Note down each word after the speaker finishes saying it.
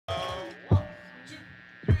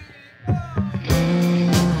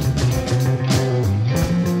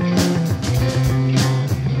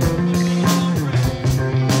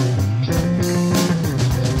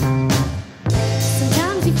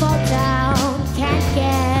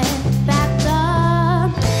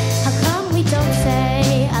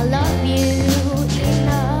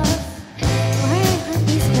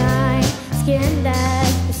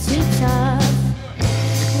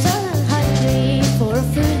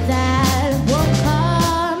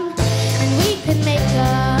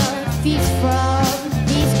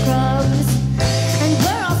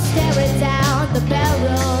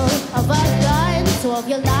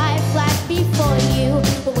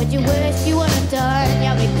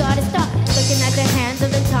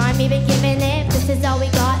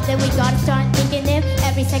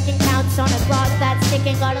counts on a clock that's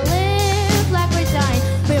ticking. Gotta live like we're dying.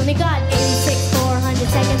 We only got 86,400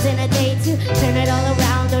 seconds in a day to turn it all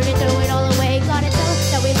around or to throw it all away. Gotta tell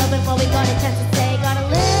us that we love it while we got a chance to say. Gotta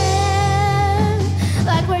live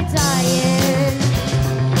like we're dying.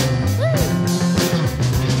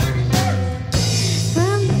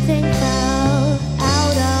 Something fell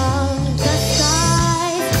out of the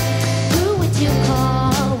skies. Who would you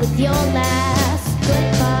call with your last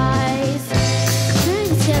goodbyes? Trying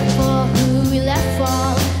to get for who we let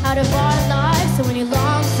fall out of our lives. So when you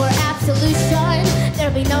long for absolution,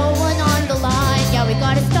 there'll be no one on the line. Yeah, we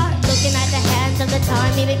gotta start looking at the hands of the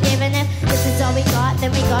time even given. If this is all we got,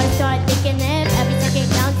 then we gotta start thinking it. Every second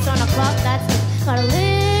counts on a clock that's gotta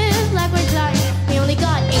live like we're dying. We only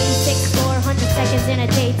got 86,400 seconds in a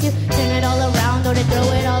day to turn it all around or to throw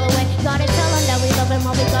it all away. Gotta tell them that we love them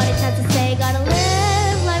while we got a chance to say. Gotta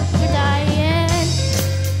live like we're dying,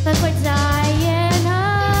 like we're dying,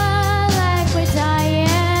 oh, like we're dying,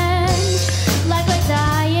 like we're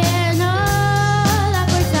dying, oh, like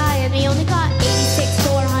we're dying. We only got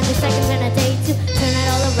 86,400 seconds in a day to turn it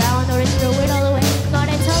all around or to throw it all away.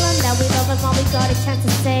 Gotta tell them that we love them while we got a chance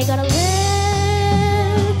to say. Gotta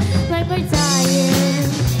live like we're dying.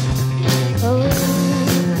 Oh.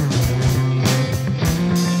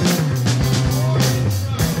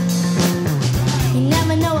 You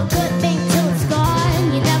never know a good thing till it's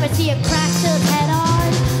gone. You never see a crack till it's head on.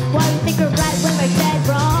 Why we think we're right when we're dead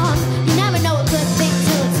wrong. You never know a good thing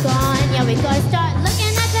till it's gone. Yeah, we gotta start looking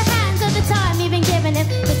at the hands of the time even given. If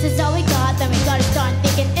this is all we got, then we gotta start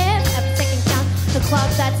thinking if every second counts. The clock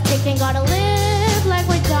that's ticking, gotta live like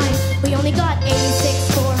we're dying. We only got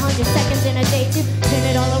 86,400 seconds in a day to turn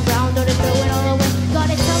it all around or to throw it all away.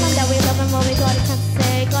 Gotta tell them that we love them while we got a chance to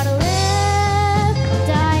say. Gotta live,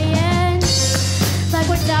 dying, like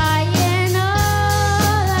we're dying, oh,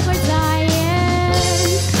 like we're dying,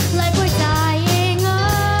 like we're dying, oh,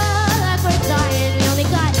 like we're dying. We only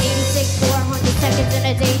got 86,400 seconds in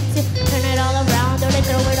a day to turn it all around or to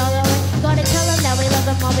throw it all away. Gotta tell them that we love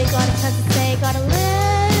them while we got a chance to say. Gotta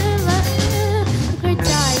live, like we're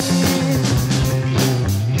dying.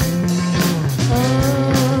 Oh.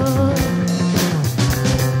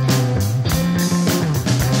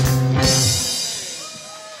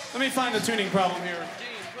 Let me find the tuning problem here.